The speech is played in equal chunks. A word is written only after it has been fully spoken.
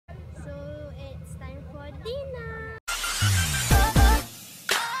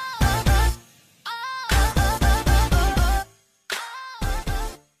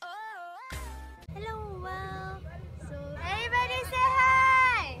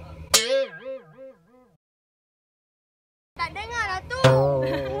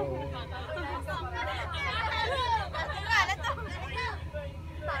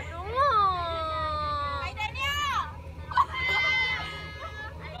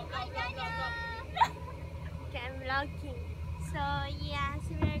yeah,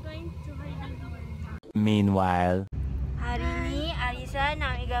 so we are going to holiday. Meanwhile, hari ni Alisa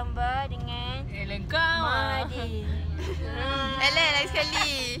nak ambil gambar dengan Mahadi. Lagi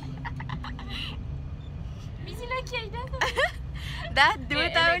sekali. Busy lagi Aida tu. Dah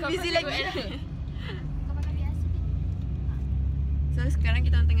 2 tahun busy lagi. So sekarang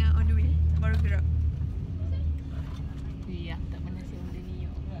kita tengah on the way. Baru gerak. Ya, tak pernah saya benda ni.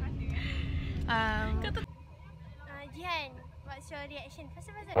 Jihan, what's your reaction?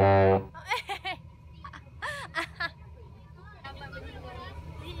 Pasal.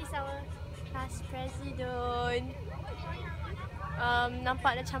 This is our past president.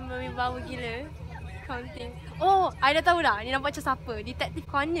 Nampak macam berwibawa gila. Counting. Oh, I dah tahu dah. Ni nampak macam siapa? Detektif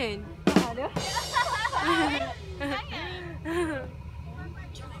Conan. Ada.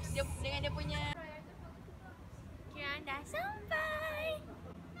 Dia dengan dia punya. Kira dah sampai.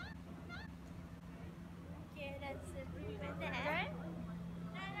 Okay, that's it. Betul.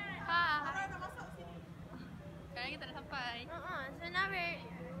 Ha. Sekarang kita dah sampai. So now we're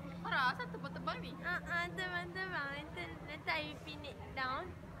Asal tebal-tebal ni? teman-teman. Nanti I pin it down.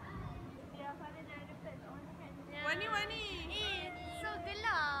 Wani. So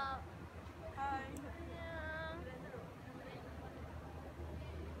gelap.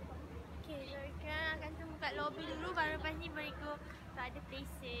 Okay, so kita akan tunggu kat lobby dulu. Baru lepas ni baru go to other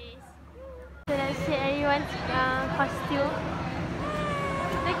places. So let's see everyone's costume.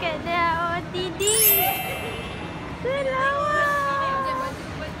 Look at their OOTD. Selamat.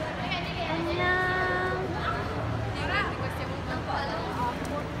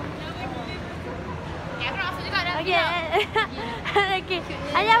 Okay.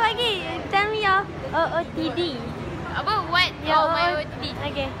 Ayah bagi. Tell me your OOTD. Apa? What? Your my OOTD.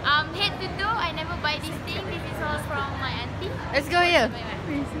 Okay. Head to toe, I never buy this thing. This is all from my auntie. Let's go here.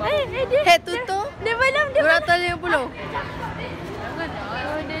 Dia Head to toe. Dia belum. 250.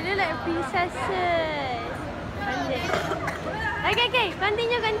 Oh, dia like princesses. Pandai. Okay.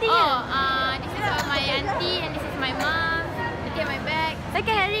 Continue. This is all my auntie and this is my mom. Look at my bag. Look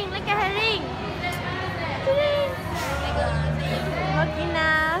at her ring. Walking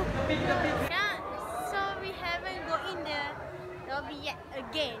now. So we haven't go in the lobby yet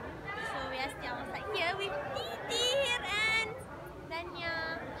again. So we are still outside here with Titir and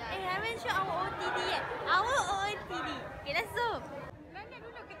Dania. Haven't show our OOTD yet. Our OOTD. Okay, let's go.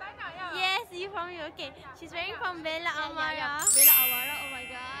 Yes, you from you. Okay, she's wearing from Bella Amara. Bella Awara, oh my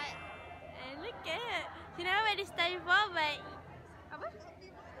god. And look at her. She never wear this style before, but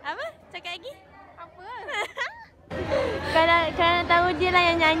apa? Cakap lagi? Apa? Kalau nak tahu dia lah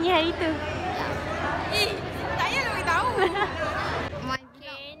yang nyanyi hari tu. Tak payah nak tahu.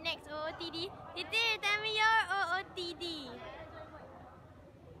 Okay, next OOTD. Titir, tell me your OOTD.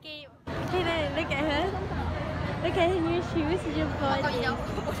 Okay, look at her. Look at her new shoes, your body.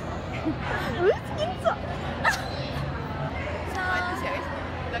 Skin so.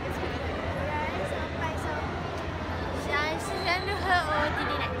 She's gonna do her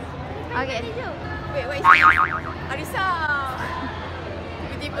OOTD next. Okay. Wait. Arisa.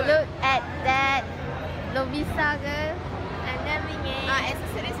 Tiba-tiba. Look at that. Lovisa girl. And then bingit.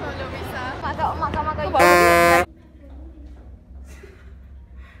 Accessories from Lovisa. Makan.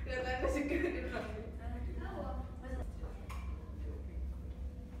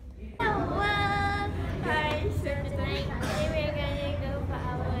 Hi, so tonight we're gonna go for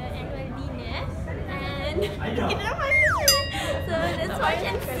our annual dinner and kita dah makan. So let's watch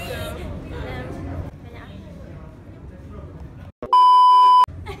and see.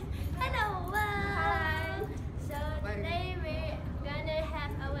 Hello, so today we're gonna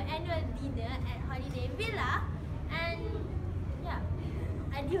have our annual dinner at Holiday Villa and yeah,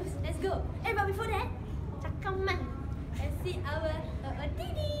 adios, let's go. But before that, cakaman. Let's see our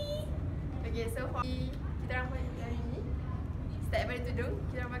OOTD. Okay, so for kita orang hari ni start daripada tudung,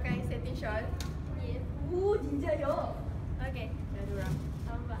 kita orang pakai setting shawl. Yes. Ginger yo. Okay. Dah dorang.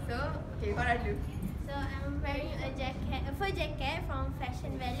 Nampak. So, okay, kau dah dulu. So I'm wearing a fur jacket from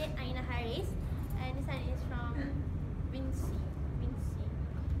Fashion Valet Aina Haris, and this one is from Vinci.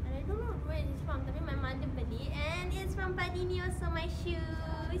 And I don't know where it's from, tapi my mother beli, and it's from Padini also my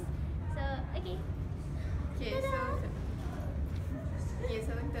shoes. So okay.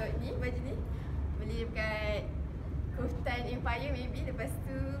 So untuk ni, baju ni beli dekat Kuftan Empire maybe. Lepas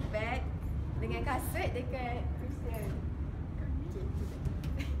tu bag dengan kasut dekat Christian.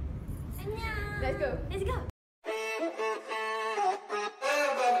 Annyeong. Let's go.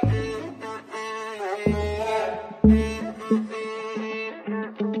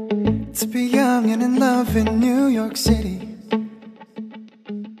 To be young and in love in New York City,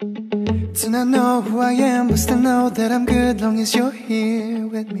 to not know who I am, but still know that I'm good long as you're here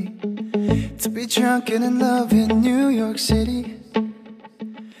with me. To be drunk and in love in New York City,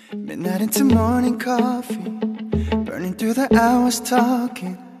 midnight into morning coffee, burning through the hours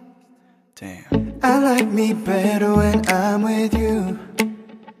talking. Damn, I like me better when I'm with you.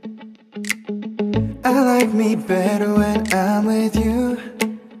 I like me better when I'm with you.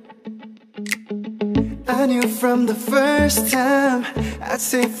 I knew from the first time I'd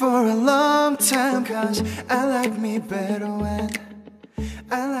stay for a long time, cause I like me better when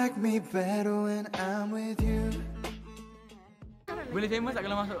I'm with you. Boleh famous tak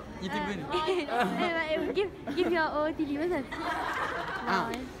kalau masuk YouTuber ni? Give your OOTD pasal.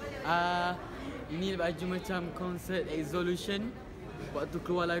 Ini baju macam konsert Resolution waktu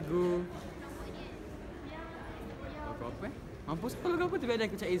keluar lagu apa eh? Mampus kalau lagu apa tu ada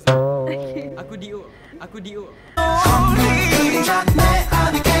aku cak Izz. Aku Dio.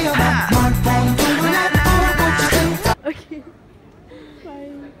 Okay. Bye.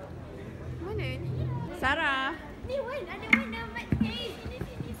 Mana ni? Sarah. Ni Wan, ada mana Mat?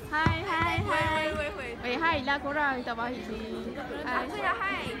 Hai. Eh, hai lah korang. Tak baik sih. Aku dah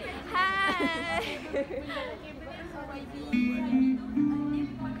hai.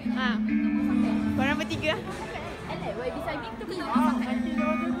 Korang bertiga.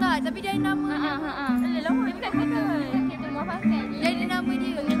 Tak, tapi dia ada nama. Alah, lama ni bukan betul. Tengok pakai. Dia ada nama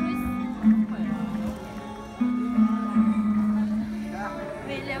dia.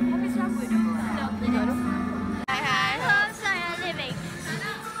 Bila aku habis rambut tu. Hai. Home style living.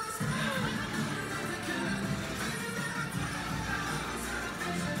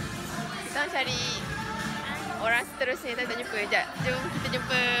 Kita nak cari orang seterusnya. Kita tak jumpa. Sekejap. Jom kita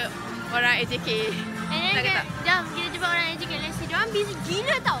jumpa orang AJK. And then jom kita jumpa orang AJK. Let's see. Diorang busy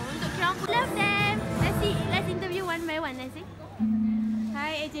gila tau untuk kira aku. Love them. Let's see. Let's interview one by one. Let's see.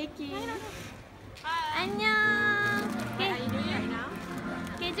 Hai AJK. Annyeong. Okay. How are you doing right now?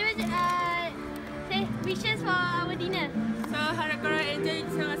 Okay, cuba say wishes for our dinner. So harap korang enjoy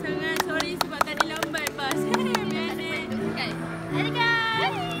sangat-sangat. Sorry sebab tadi lambat bas. Hi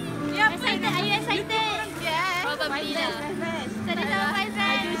guys. Excited? Are you excited? Yes. Oh, Babila. Tadi sama Faizal.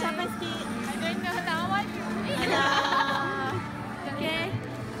 Aduh, siapa sikit? I don't know. Tak awal. Okay.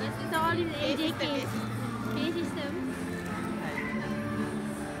 So all is AJK. Okay, system.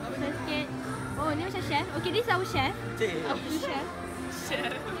 Sikit. Oh, ni macam chef. Okay, this is our chef. Our chef.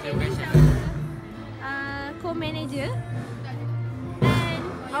 Co-manager. And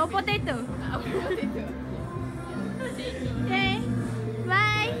our potato. Okay.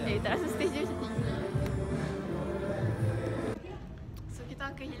 Bye. Tak rasa stage dia macam tinggi. So kita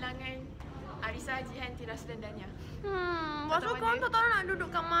kehilangan Arisa, Jihan, Tiras dan Dania. Pasal korang tak tahu nak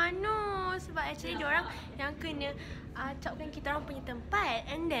duduk kat mana. Sebab actually diorang yang kena capkan kita orang punya tempat.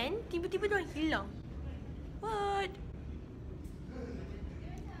 And then tiba-tiba diorang hilang. What?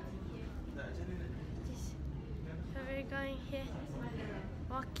 So we're going here.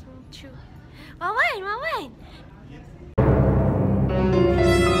 Walking through. Wawan!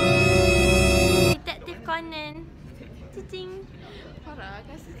 Detective Conan. Cicing. Farah,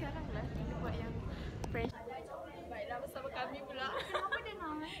 kasi sekarang lah kita buat yang fresh. Baiklah bersama kami pula. Kenapa dia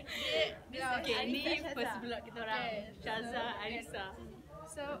nama? Okay, Ni first vlog kita orang. Syaza, Arisa.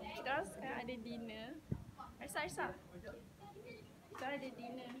 So, kita orang sekarang ada dinner. Arisa. Kita ada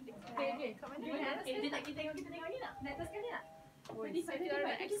dinner. Okay. Kat mana? Kita tengok ni nak? Naik atas sekali nak? So, kita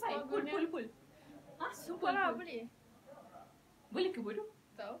orang nak explore guna. Pull. Super lah, boleh. Boleh ke bodoh?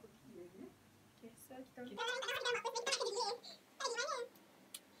 Tahu. Okay, so kita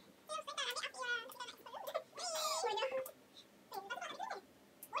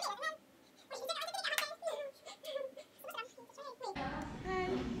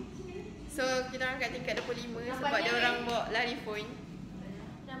So, kita orang kat tingkat 25 sebab dia orang bawa lari phone.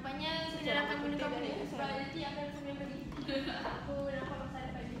 Nampaknya dia akan gunakan benda sebab nanti akan sambil beli. Aku nampak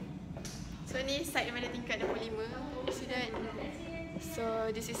masalah pagi. So, ni side daripada tingkat 25. See that?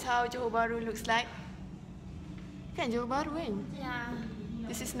 So, this is how Johor Bahru looks like. Kan Johor Bahru kan? Ya.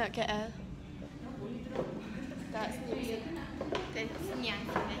 This is not KL. Tak, sini. Sini yang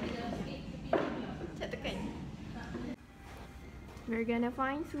Cak tekan. We're gonna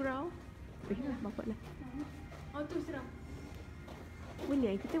find surau. Bapak lah. Oh tu seram.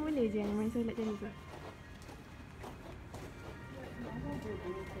 Boleh, kita boleh je yang main solat macam tu.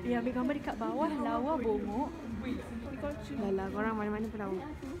 Ya, ambil gambar dekat bawah, lawa bongok. Lala, korang mana-mana pun lawa.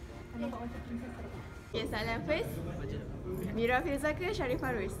 Okay, salam first. Mira Firza ke Syarif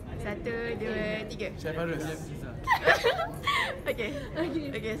Farus? 1, 2, 3. Syarif Farus. Okay,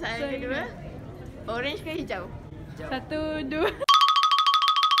 salam kedua. Orange ke hijau? 1, 2.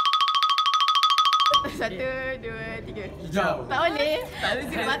 1, 2, 3. Hijau. Tak boleh. Tak boleh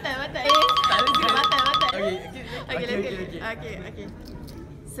sini. Batal. Tak boleh sini. Batal. Okey. Okey.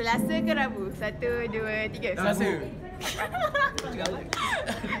 Selasa ke Rabu? 1, 2, 3. Selasa.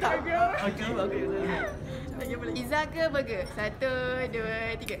 Pizza ke burger? 1,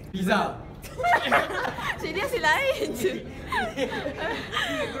 2, 3. Pizza. Cik dia asyik lain je.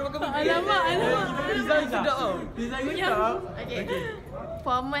 Alamak. Pizza sedap tau. Pizza sedap. Okey.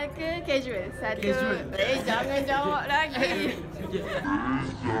 Formal ke casual? 1. Casual. Jangan jawab lagi.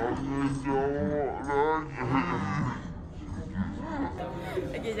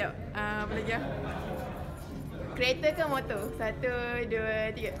 Okey, jap. Apa lagi ah? Kereta ke motor? 1,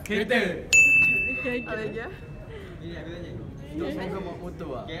 2, 3. Kereta. Apa lagi ah? Ini aku tanya. Untuk semua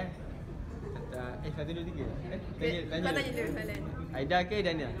motor lah. Okey. 1, 2, 3. Kau tanya dulu soalan. Aida ke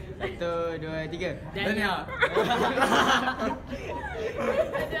Dania? 1, 2, 3. Dania.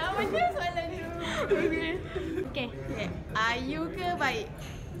 Ada apa je soalan tu? Okay. Ayu ke baik?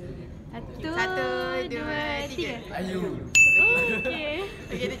 1, 1, 2, 3. Ayu. Okay.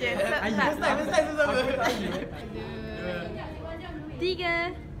 Okey, dia je. Ayu. First time sama.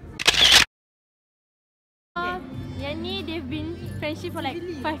 3. Yang ni they've been friendship for like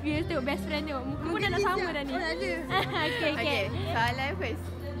 5 years. Tengok best friend tengok. Muka pun dah nak sama dah ni. Okay. Okey, soalan first.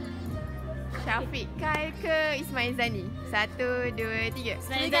 Syafiq Kyle ke Ismail Zani? 1, 2, 3.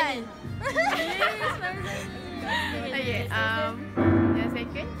 Ismail Zani. Okey, yang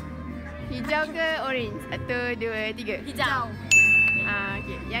second. Hijau ke orange? 1, 2, 3. Hijau.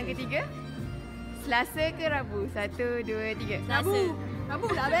 Okey, yang ketiga. Selasa ke Rabu? 1, 2, 3. Rabu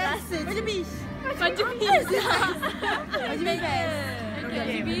lah best. Baju beach. Baju beach. Baju beach.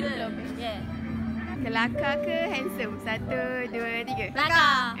 Okey, belum. Yeah. Kelakar ke handsome? 1, 2, 3.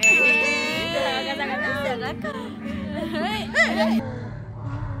 Kelakar. Kelakar.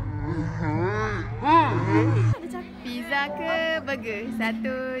 Pizza ke burger?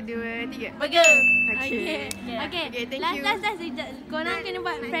 1, 2, 3. Burger. Okey. Okay, thank you. last. Korang kena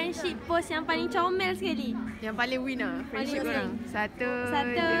buat friendship post yang paling comel sekali. Yang paling winner friendship Paling korang. 1, 2,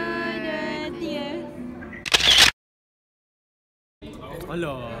 3.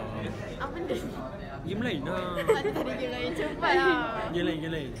 Alah. Apa benda? Game lain lah. Tak ada game lain. Cepat lah. Game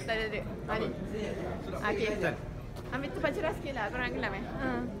lain. Tak ada. Mari. Okey. Ambil tempat cerah sikit lah. Korang gelap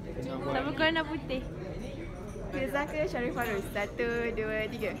Sama korang dah putih. Firza ke Syarif Farus? 1, 2,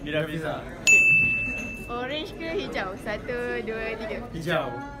 3. Mira pizza. Orange ke hijau? 1, 2, 3.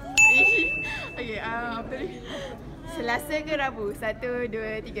 Hijau. Okey, apa ni? Selasa ke Rabu? 1,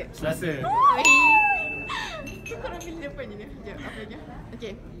 2, 3. Selasa. Korang pilih depan je ni. Sekejap, apa lagi?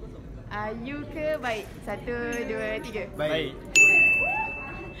 Okey. Ayu ke baik? 1, 2, 3. Baik.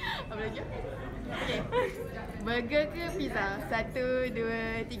 Apa lagi? Okey. Burger ke pizza? 1,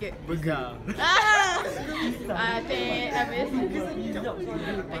 2, 3. Burger. Habis.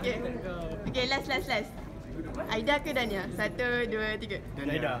 Okey, last. Aida ke Dania? 1, 2, 3.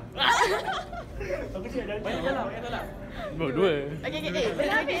 Aida. Banyak jalan. Dua. Okey.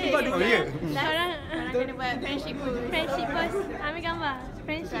 Oh, ya? Korang kena buat friendship post. Friendship post. Ambil gambar.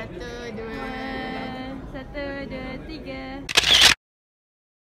 Friendship. 1, 2. 1, 2, 3.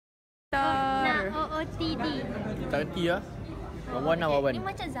 Tor. OOTD. Tak kerti lah. Wawan lah wawan. Ni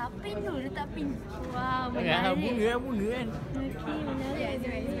macam Zapin tu letak pin. Wah, Bunga menarik. kan. Okey,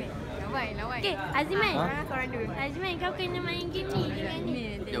 menarik. Lawan. Okey, Aziman. Korang dulu. Aziman, kau kena main game ni dengan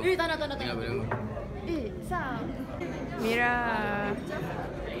ni. Tak nak. Sam. Mira.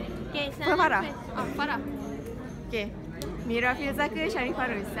 Okey, Farah. Farah. Okey. Mira Filza ke Syarif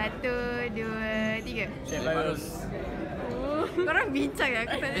Farus? 1, 2, 3. Syarif Farus. Korang bincang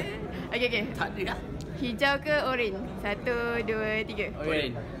aku tak ada. Okey. Tak ada dah. Hijau ke orange? 1, 2, 3.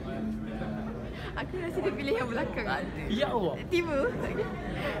 Orange. Aku rasa dia pilih yang belakang. Ya Allah. Tiba.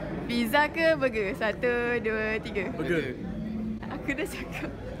 Pizza ke burger? 1, 2, 3. Burger. Aku dah cakap.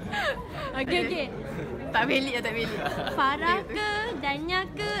 Okey. Tak belik. Farah ke Dania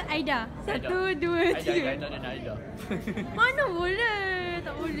ke Aida? 1, 2, 3. Aida. Mana boleh?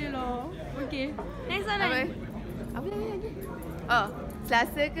 Tak boleh lah. Okey. Next soalan. Apa lagi? Oh,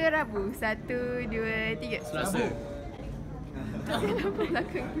 Selasa ke Rabu? 1, 2, 3. Selasa. Kenapa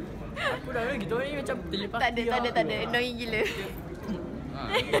belakang? Aku dah kita ni macam telepati. Tak ada. Annoying gila.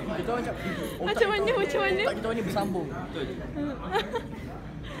 Kita macam Macam mana? Otak kita ni bersambung. Betul.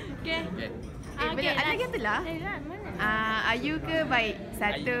 Okey. Belum ada lagi tu lah. Mana? Ayu ke baik?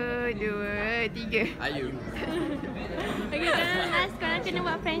 1, 2, 3. Ayu. Okey, korang kena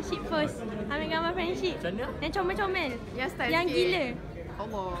buat friendship post. Ambil gambar friendship. Macam mana? Yang comel-comel. Yang style Yang sikit. gila.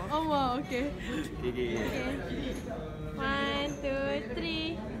 Allah. Okey. Okay. 1, 2,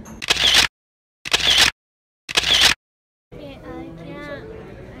 3.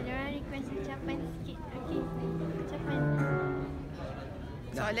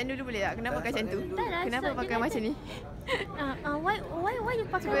 Soalan dulu boleh tak? Kenapa pakai macam tu? Tak lah, Kenapa so pakai dia macam ni? Why you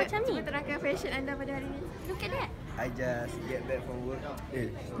pakai macam ni? Cuba terangkan fashion anda pada hari ni. Look at that. I just get back from work.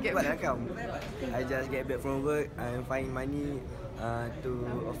 Get Buat back. rakam. I just get back from work. I'm find money to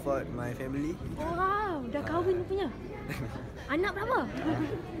afford my family. Wow, dah kahwin punya. Anak berapa?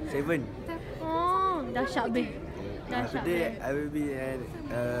 7. Oh, dahsyat beh. Dahsyat Today beh. I will be an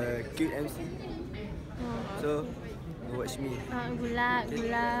cute MC. So watch me. Gulak.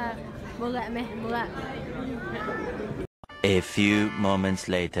 Berat meh, berat. A few moments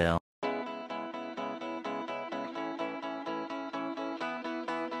later.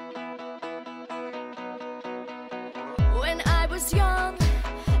 When I was young,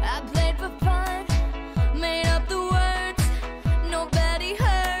 I played for fun, made up the words, nobody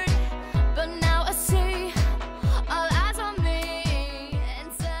heard. But now I see all eyes on me, and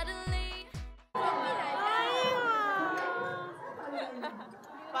suddenly.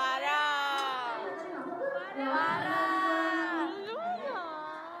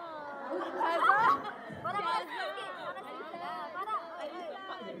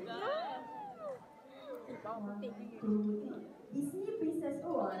 Disney Princess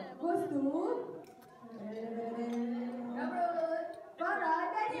Award goes to Farah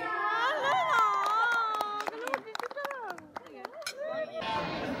Dania.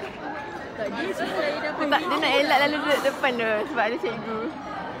 Dia nak elak lalu duduk depan tu sebab ada cikgu.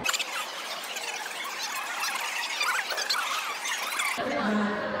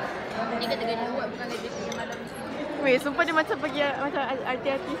 Ni kata dia buat bukan dia pergi malam. Weh, sumpah dia macam pergi macam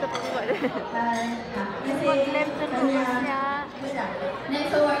artis-artis apa buat dia. Buat glam terus ya.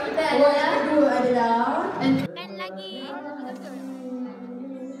 Next award kita adalah Kan lagi.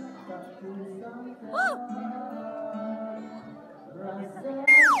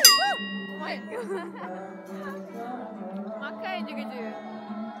 Makan je kerja.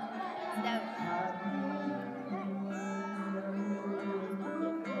 Sedap.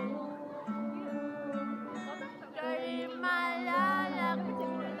 Dari malam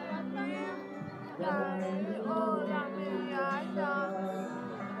dari orang biasa.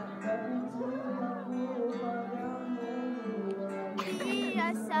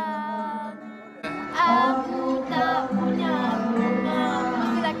 Biasa. Aku tak punya bunga.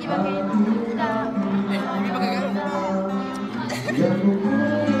 Aku lagi pakai tak punya.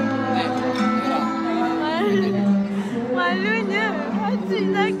 Malunya hati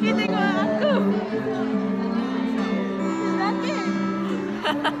lagi tengok aku. Lagi.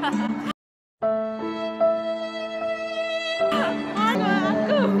 Malu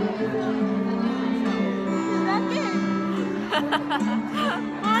aku. Lagi.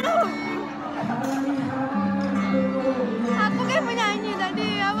 Malu. Aku kan penyanyi tadi.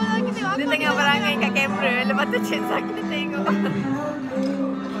 Apa lagi tengok aku. Dia tengah berangai kat kamera. Lepas tu Cik Zah kita tengok.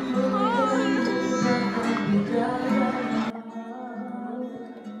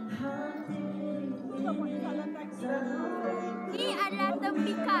 Ini adalah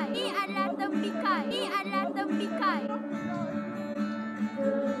tembikai. Ini adalah tembikai. Ini adalah tembikai.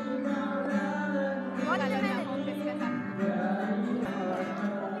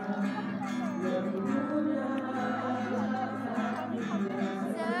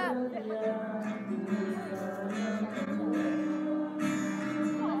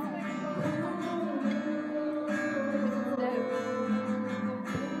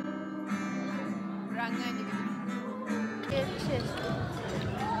 Berangai je kerja. Cheers.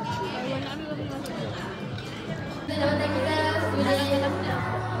 jabatan kita sudah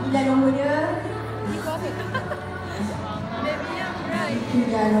bila nomornya.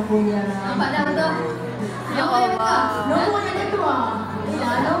 Bila nomornya. Nampak dah betul? Ya Allah. Nomornya dah keluar.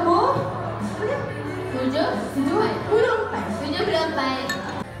 Ya, nombor 74.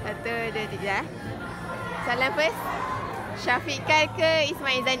 1, 2, 3. Soalan first. Syafiqah ke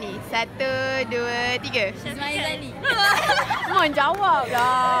Ismail Zani? 1, 2, 3. Ismail Zani. Mohon jawab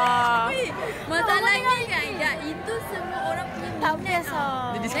lah. Masalahnya kan, ya itu semua orang punya Tak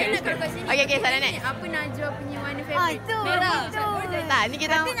biasa. Saya nak kalau kat sini. Okay, soalan next. Apa Najwa punya warna favourite? Itu. Merah. Tak, ni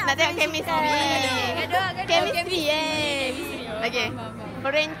kita nak tengok chemistry. Chemistry, Okay.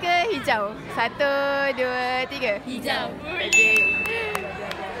 Orange ke hijau? 1, 2, 3. Hijau. Okay.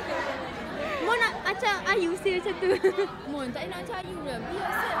 Mau nak acak Ayu say macam tu. Mon, tak nak cayu dah.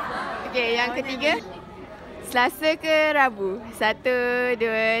 Biasa lah. Okay, yang ketiga. Selasa ke Rabu? 1,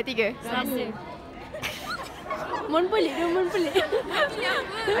 2, 3. Selasa. Mon pelik dia, Mon pelik.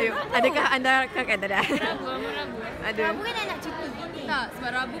 Ayo, adakah anda kakak tak ada? Rabu. Ada. Rabu kan nak cuti. Tak,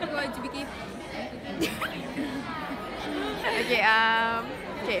 sebab Rabu ke baju BKP. Okay,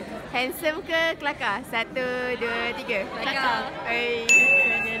 okay. Handsome ke kelakar? 1, 2, 3. Kelakar. Hey.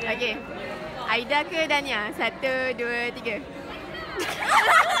 Okay. Aida ke Dania? 1, 2, 3.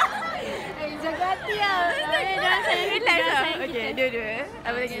 Jaga hati lah. Jangan sayang. Last lah. Okay, dua-dua.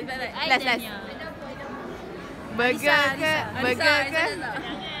 Apa lagi? Last.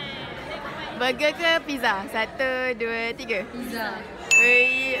 Burger ke pizza? 1, 2, 3. Pizza.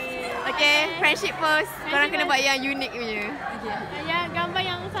 Okay, friendship pose. Korang kena buat yang unik punya. Yang gambar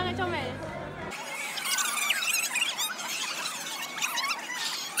yang sangat comel.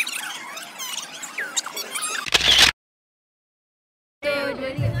 Dia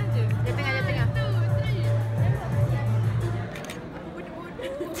tengah.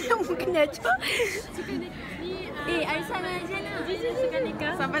 Mukanya Aco. Aisyah dengan Jana. Suka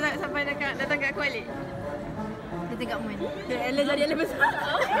nikah. Sampai datang kat aku balik. Dia tengok mana? Ella jadi Ella besar.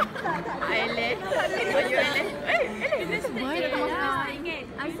 Ella. Ella Sebaik ingat.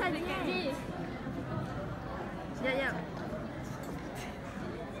 Aisyah dekat ni. Sekejap.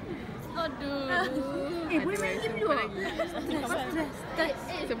 Aduh. Boleh main game dulu.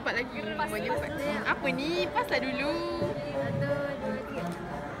 Sempat lagi menyempat. Apa ni? Paslah dulu. 1, 2, 3.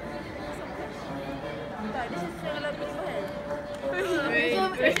 Tak, dia sesuai lagu ni mahal.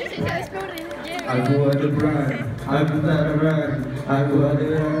 Aku ada brand, aku tak ada brand. Aku ada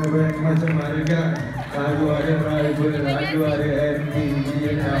brand macam harga. Aku ada rival, aku ada MD.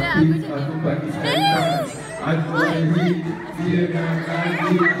 Dia nak beef, aku bagi standar. Aku ada hit, dia nak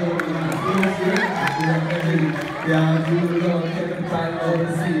kaji. Kau nak kerja, aku nak kerja. Yang aku lock ke tempat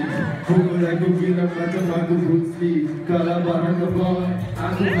overseas. Pukul aku bilang macam aku Bruce Lee. Kalau barang kebon,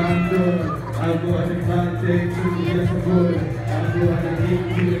 aku ngantuk. Aku ada batik, dia sebut. Aku ada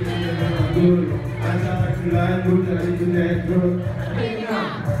tinggi, dia menabur. Ada aku lagu dari sinetron.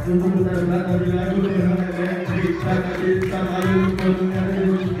 Tunggu putar belakang bila aku dengan elektrik. Tak ada sama lu, kau dengar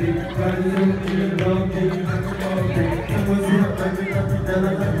musik. Kali ini dong, ini aku kopi. Semua siap bagi tapi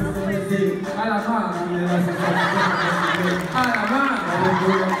dalam satu sesi. Alamak, ini rasa sakit. Alamak, ada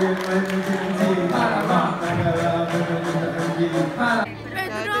kurang yang main musik. Alamak, adalah benar-benar anjing.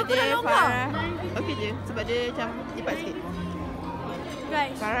 Farah. Okay je, sebab dia macam lipat sikit.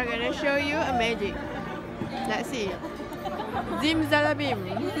 Guys, Farah gonna show you a magic. Let's see. Zimzalabim.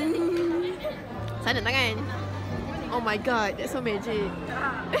 Sana tangan. Oh my god, that's so magic.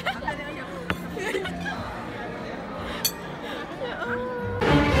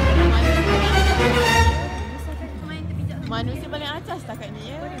 Manusia paling atas setakat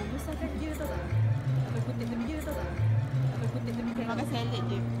ni ya. besarkan dia tau tak? Sampai kutip tepi dia tau tak? Sampai kutip tepi dia. Makan salad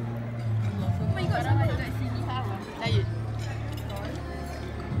je. Oh my god, sampai kat sini. Diet.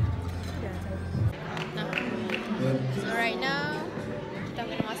 So right now kita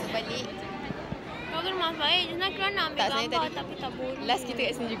kena masuk balik. Kau kena masuk balik. Just nak keluar nak ambil gambar tapi tak boleh. Last kita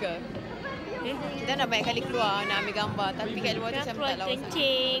kat sini juga. Kita nak banyak kali keluar nak ambil gambar tapi kat luar tu macam tak lawa sangat.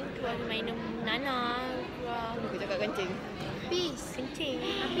 Kencing, keluar main nana, keluar. Aku cakap kencing. Habis kencing.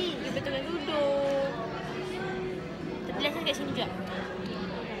 Habis dia betulkan duduk. Tapi last kat sini juga.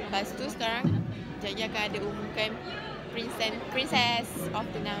 Lepas tu sekarang Jaya akan ada umumkan princess of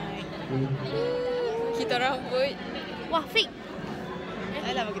the night. Kita rambut. Wah, fake.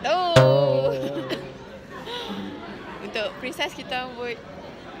 Alah bagi tahu. Untuk princess kita rambut.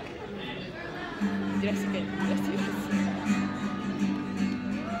 Jelaskan.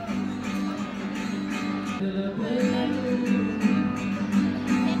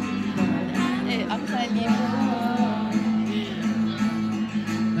 Aku salim.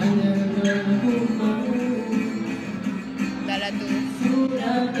 Dah lah tu.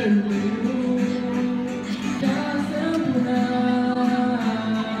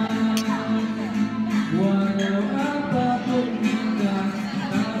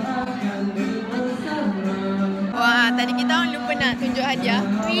 Wah, tadi kita orang lupa nak tunjuk hadiah.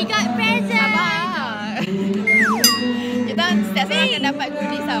 We got present. Sabar. Kita setiap seorang akan dapat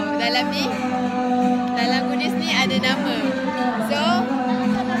goodies tau. Dalam goodies ni ada nama. So,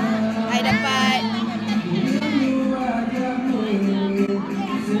 I dapat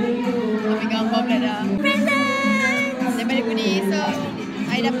ambil gambar pula dah. Present. Daripada goodies. So,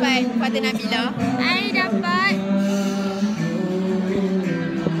 I dapat Fata Nabila. I dapat.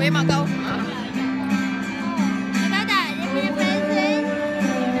 Boleh mak kau? Tahu tak? Dia punya present.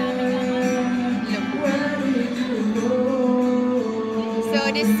 So,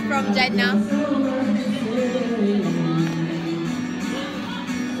 this is from Jannah.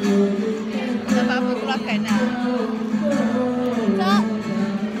 Tak apa-apa keluarkan lah. So,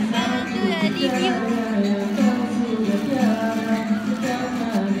 sekarang tu dah review.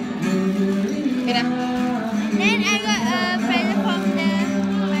 Okay dah. Then I got a present from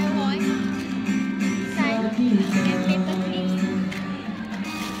my boy. Sign and paper clip.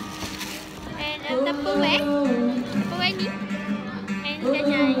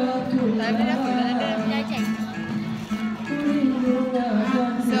 Tak ada apa, tak ada belajar.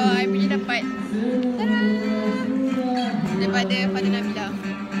 So, I punya dapat daripada Father Nabila.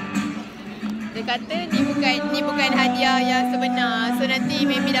 Dia kata ni bukan hadiah yang sebenar. So nanti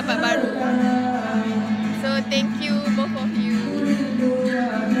maybe dapat baru.